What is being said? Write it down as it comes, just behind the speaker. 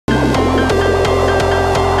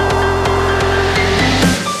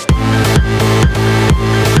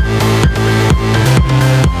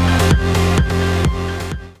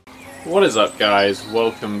What is up, guys?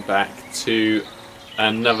 Welcome back to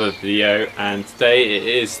another video, and today it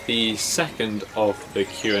is the second of the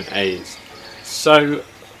Q&As. So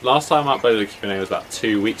last time I uploaded the Q&A was about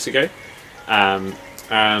 2 weeks ago,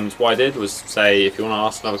 and what I did was say if you want to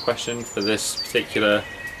ask another question for this particular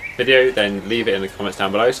video, then leave it in the comments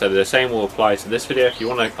down below. So the same will apply to this video. If you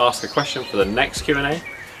want to ask a question for the next Q&A,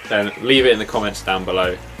 then leave it in the comments down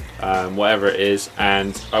below, whatever it is,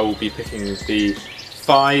 and I will be picking the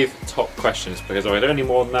 5 top questions, because if I do any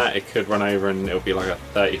more than that it could run over and it'll be like a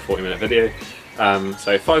 30-40 minute video.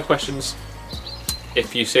 So 5 questions.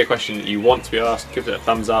 If you see a question that you want to be asked, give it a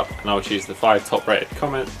thumbs up and I'll choose the 5 top rated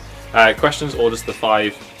questions, or just the 5,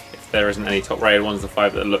 if there isn't any top rated ones, the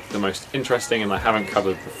 5 that look the most interesting and I haven't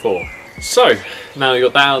covered before. So now you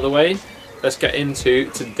got that out of the way, let's get into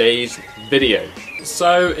today's video.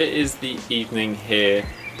 So it is the evening here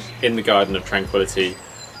in the Garden of Tranquility,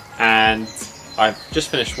 and I've just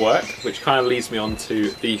finished work, which kind of leads me on to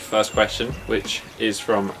the first question, which is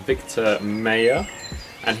from Victor Mayer,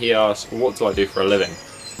 and he asks, what do I do for a living?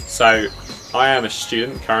 So I am a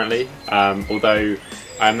student currently, although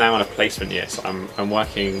I'm now in a placement year, so I'm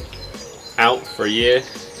working out for a year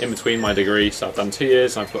in between my degree. So I've done 2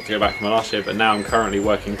 years and I've got to go back for my last year, but now I'm currently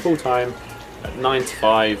working full-time at 9 to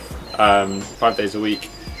 5, 5 days a week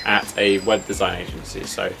at a web design agency.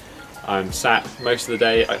 So I'm sat most of the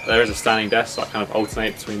day. There is a standing desk, so I kind of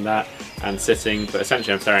alternate between that and sitting, but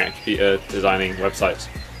essentially I'm staring at a computer designing websites.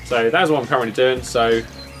 So that's what I'm currently doing. So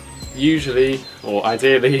usually, or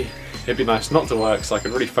ideally, it'd be nice not to work so I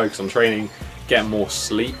can really focus on training, get more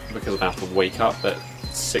sleep, because I have to wake up at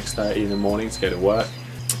 6:30 in the morning to go to work.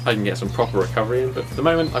 I can get some proper recovery in, but for the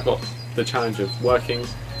moment I've got the challenge of working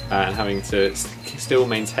and having to still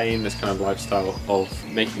maintain this kind of lifestyle of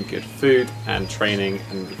making good food and training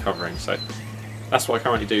and recovering. So that's what I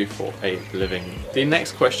currently do for a living. The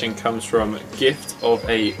next question comes from Gift of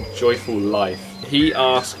a Joyful Life. He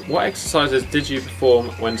asks, what exercises did you perform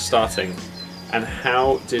when starting and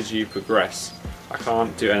how did you progress? I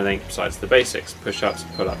can't do anything besides the basics: push-ups,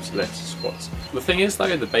 pull-ups, lifts, squats. The thing is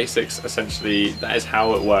though, the basics, essentially that is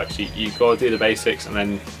how it works. You got to do the basics and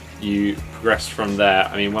then you progress from there.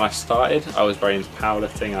 I mean, when I started, I was very into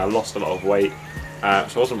powerlifting. I lost a lot of weight, so I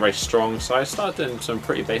wasn't very strong. So I started doing some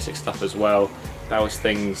pretty basic stuff as well. That was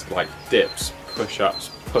things like dips,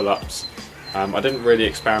 push-ups, pull-ups. I didn't really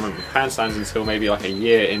experiment with handstands until maybe like a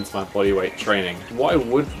year into my bodyweight training. What I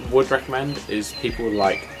would recommend is people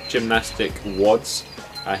like Gymnastic WODs.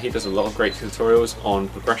 He does a lot of great tutorials on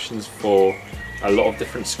progressions for a lot of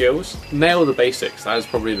different skills. Nail the basics, that is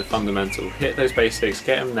probably the fundamental. Hit those basics,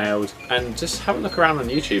 get them nailed, and just have a look around on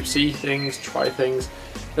YouTube, see things, try things.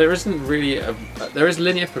 There isn't really there is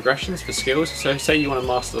linear progressions for skills. So say you want to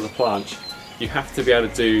master the planche, you have to be able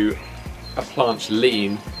to do a planche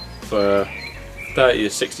lean for 30 to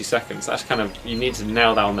 60 seconds. That's kind of, you need to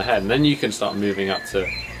nail that on the head, and then you can start moving up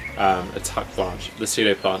to a tuck planche, the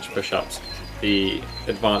pseudo planche push-ups, the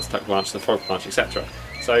advanced tuck planche, the frog planche, etc.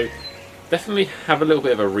 So definitely have a little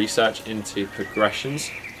bit of a research into progressions.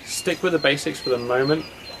 Stick with the basics for the moment.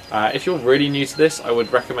 If you're really new to this, I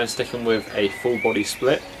would recommend sticking with a full body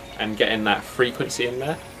split and getting that frequency in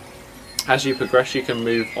there. As you progress, you can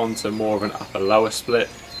move on to more of an upper lower split,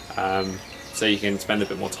 so you can spend a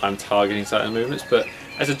bit more time targeting certain movements. But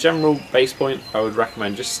as a general base point, I would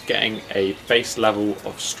recommend just getting a base level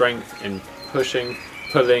of strength in pushing,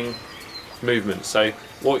 pulling, movement. So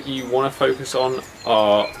what you want to focus on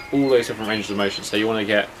are all those different ranges of motion. So you want to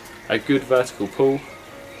get a good vertical pull,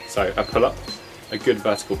 so a pull-up, a good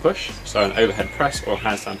vertical push, so an overhead press or a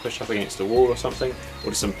handstand push-up against a wall or something, or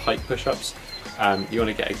just some pike push-ups. You want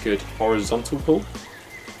to get a good horizontal pull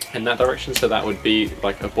in that direction, so that would be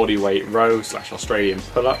like a bodyweight row / Australian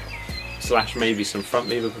pull-up / maybe some front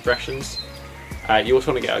lever progressions. You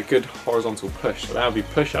also want to get a good horizontal push, so that would be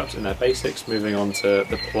push-ups in their basics, moving on to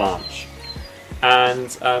the planche. And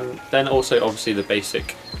then also obviously the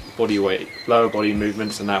basic body weight, lower body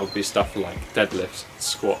movements, and that would be stuff like deadlifts,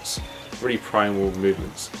 squats, really primal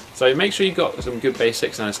movements. So make sure you've got some good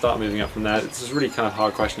basics and then start moving up from there. This is a really kind of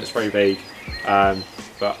hard question, it's very vague,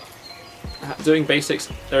 but doing basics,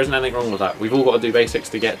 there isn't anything wrong with that. We've all got to do basics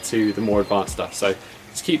to get to the more advanced stuff. So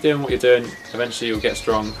just keep doing what you're doing, eventually you'll get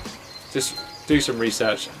strong. Just do some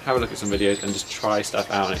research, have a look at some videos, and just try stuff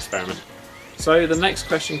out and experiment. So the next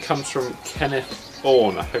question comes from Kenneth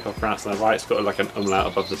Orn. I hope I pronounced that right. It's got like an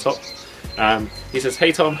umlaut above the top. He says,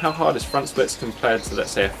 hey Tom, how hard is front splits compared to,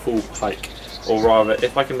 let's say, a full pike? Or rather,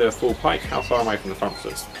 if I can do a full pike, how far am I from the front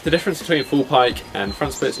splits? The difference between full pike and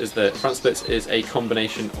front splits is that front splits is a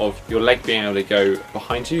combination of your leg being able to go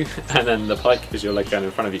behind you, and then the pike is your leg going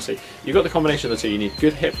in front of you. So you've got the combination of the two. You need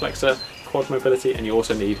good hip flexor, quad mobility, and you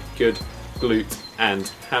also need good glute and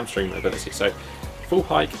hamstring mobility. So full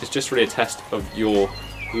pike is just really a test of your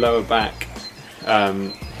lower back,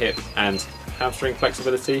 hip and hamstring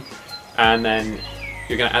flexibility, and then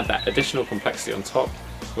you're going to add that additional complexity on top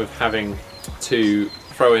with having to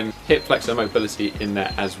throw in hip flexor mobility in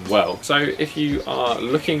there as well. So if you are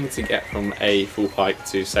looking to get from a full pike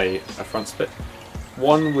to say a front split,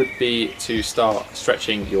 one would be to start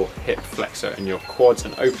stretching your hip flexor and your quads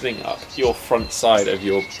and opening up your front side of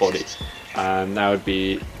your body. That would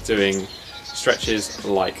be doing stretches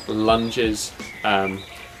like lunges,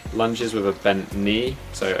 lunges with a bent knee,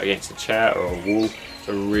 so against a chair or a wall. It's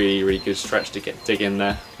a really good stretch to dig in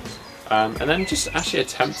there. And then just actually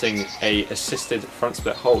attempting a assisted front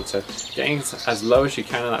split hold, so getting as low as you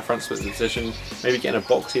can in that front split position, maybe getting a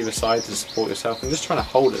box either side to support yourself and just trying to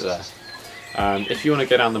hold it there. If you want to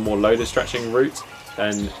go down the more loaded stretching route,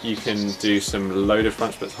 then you can do some loaded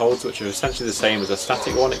front split holds, which are essentially the same as a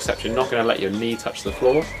static one, except you're not going to let your knee touch the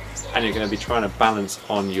floor, and you're going to be trying to balance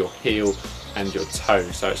on your heel and your toe.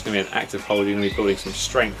 So it's going to be an active hold. You're going to be building some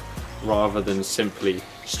strength rather than simply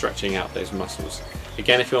stretching out those muscles.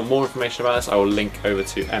 Again, if you want more information about this, I will link over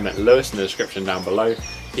to Emmett Lewis in the description down below.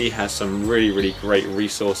 He has some really great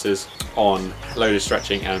resources on loaded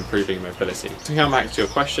stretching and improving mobility. To come back to your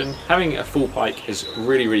question, having a full pike is a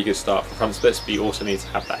really good start for front splits, but you also need to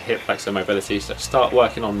have that hip flexor mobility, so start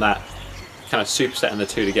working on that, kind of supersetting the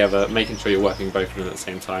two together, making sure you're working both of them at the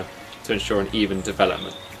same time to ensure an even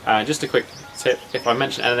development. Just a quick tip, if I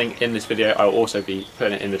mention anything in this video, I will also be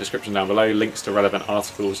putting it in the description down below, links to relevant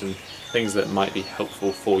articles and things that might be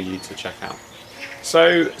helpful for you to check out.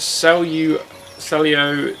 So, Celio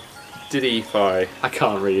Didify, I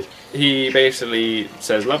can't read. He basically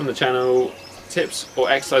says, loving the channel, tips or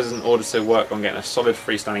exercises in order to work on getting a solid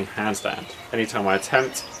freestanding handstand. Anytime I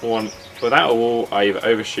attempt one without a wall, I either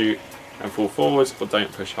overshoot and fall forwards or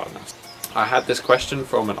don't push hard enough. I had this question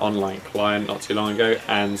from an online client not too long ago,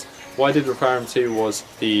 and what I did refer him to was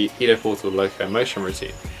the Ido Portal Loco Motion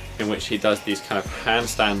routine, in which he does these kind of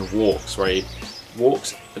handstand walks where he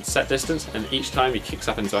walks at a set distance, and each time he kicks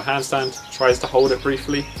up into a handstand, tries to hold it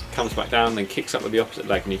briefly, comes back down, then kicks up with the opposite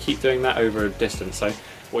leg, and you keep doing that over a distance. So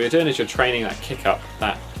what you're doing is you're training that kick up,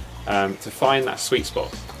 that to find that sweet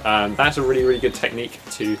spot. That's a really good technique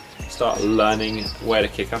to start learning where to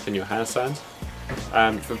kick up in your handstand.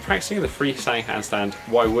 For practicing the freestanding handstand,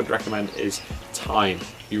 what I would recommend is time.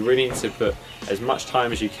 You really need to put as much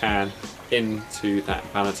time as you can into that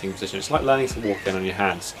balancing position. It's like learning to walk in on your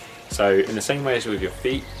hands. So in the same way as with your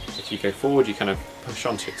feet, if you go forward you kind of push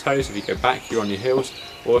onto your toes, if you go back you're on your heels,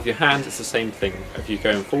 or with your hands it's the same thing. If you're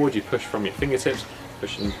going forward you push from your fingertips,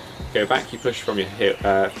 push and go back you push from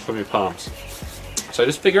your palms. So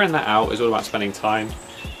just figuring that out is all about spending time.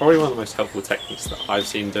 Probably one of the most helpful techniques that I've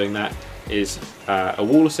seen doing that is a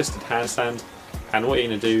wall assisted handstand, and what you're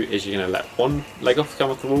going to do is you're going to let one leg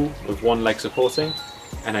come off the wall with one leg supporting,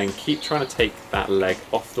 and then keep trying to take that leg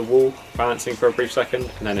off the wall, balancing for a brief second,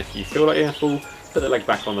 and then if you feel like you're going to fall, put the leg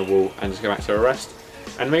back on the wall and just go back to a rest.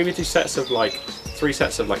 And maybe do sets of like 3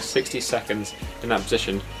 sets of like 60 seconds in that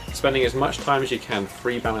position, spending as much time as you can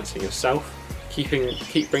free balancing yourself, keep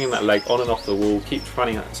bringing that leg on and off the wall, keep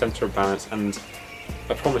finding that center of balance. And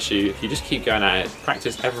I promise you, if you just keep going at it,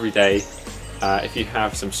 practice every day. If you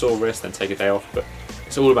have some sore wrist, then take a day off, but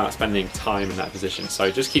it's all about spending time in that position.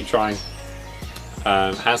 So just keep trying.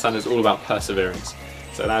 Handstand is all about perseverance.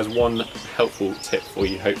 So that is one helpful tip for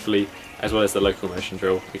you, hopefully, as well as the local motion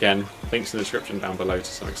drill. Again, links in the description down below to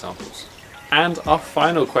some examples. And our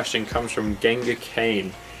final question comes from Genga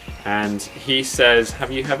Kane, and he says,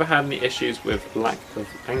 have you ever had any issues with lack of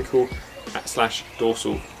ankle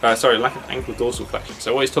dorsal flexion?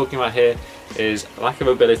 So what he's talking about here is lack of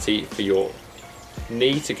ability for your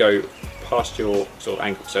knee to go past your sort of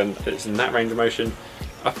ankle. So it's in that range of motion,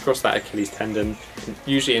 up across that Achilles tendon,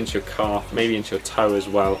 usually into your calf, maybe into your toe as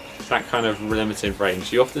well, that kind of limited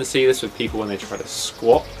range. You often see this with people when they try to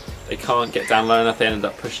squat. They can't get down low enough, they end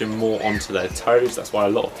up pushing more onto their toes. That's why a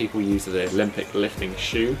lot of people use the Olympic lifting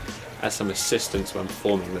shoe as some assistance when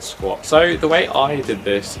performing the squat. So the way I did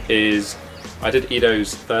this is I did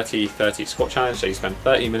Ido's 30-30 squat challenge, so you spend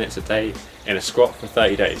 30 minutes a day in a squat for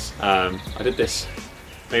 30 days. I did this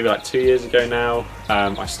maybe like 2 years ago now.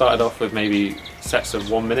 I started off with maybe sets of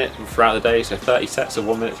 1 minute throughout the day, so 30 sets of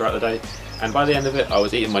 1 minute throughout the day. And by the end of it, I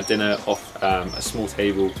was eating my dinner off a small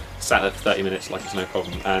table, sat there for 30 minutes like it's no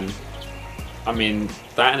problem. And I mean,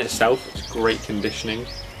 that in itself is great conditioning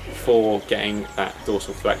for getting that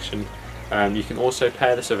dorsal flexion. You can also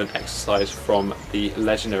pair this with an exercise from the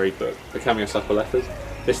legendary book, Becoming a Supple Athlete.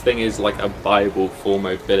 This thing is like a Bible for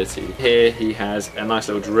mobility. Here he has a nice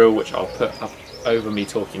little drill which I'll put up over me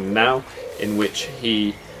talking now, in which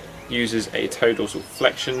he uses a toe dorsal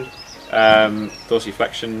flexion,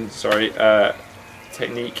 dorsiflexion, sorry,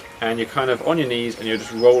 technique, and you're kind of on your knees and you're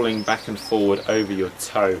just rolling back and forward over your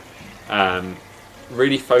toe.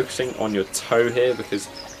 Really focusing on your toe here, because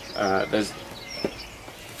there's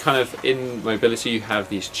kind of, in mobility you have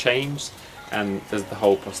these chains, and there's the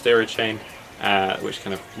whole posterior chain, which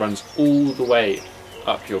kind of runs all the way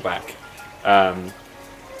up your back.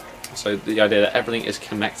 So the idea that everything is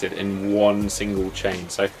connected in one single chain.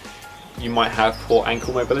 So you might have poor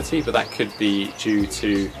ankle mobility, but that could be due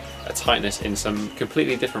to a tightness in some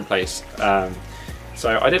completely different place.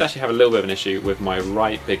 So I did actually have a little bit of an issue with my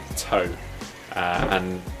right big toe,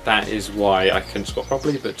 and that is why I couldn't squat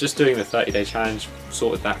properly, but just doing the 30-day challenge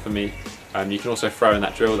sorted that for me. You can also throw in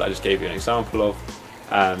that drill that I just gave you an example of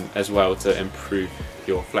as well to improve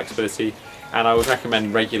your flexibility. And I would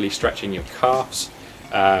recommend regularly stretching your calves,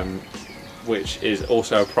 which is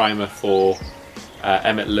also a primer for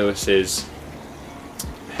Emmett Lewis's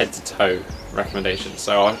head to toe recommendations.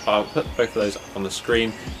 So I'll put both of those up on the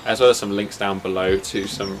screen, as well as some links down below to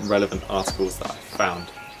some relevant articles that I found.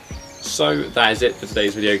 So that is it for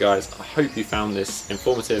today's video, guys. I hope you found this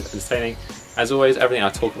informative, entertaining. As always, everything I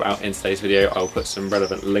talk about in today's video, I'll put some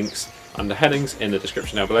relevant links under headings in the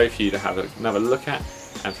description down below for you to have another look at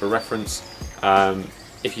and for reference.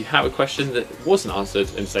 If you have a question that wasn't answered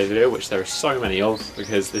in today's video, which there are so many of,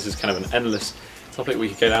 because this is kind of an endless topic we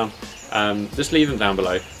could go down, just leave them down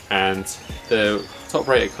below, and the top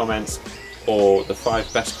rated comments, or the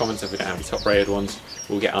 5 best comments if we don't have any top rated ones,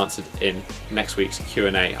 will get answered in next week's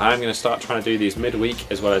Q&A. I'm going to start trying to do these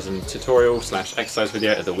midweek, as well as in tutorial / exercise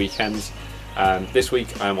video at the weekends. This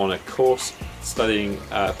week I'm on a course studying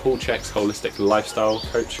Paul Chek's holistic lifestyle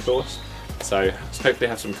coach course, so hopefully I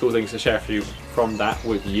have some cool things to share for you from that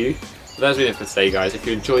with you. But that's been it for today, guys. If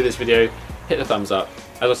you enjoyed this video, hit the thumbs up.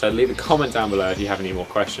 As I said, leave a comment down below if you have any more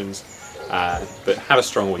questions. But have a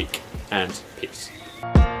strong week, and peace.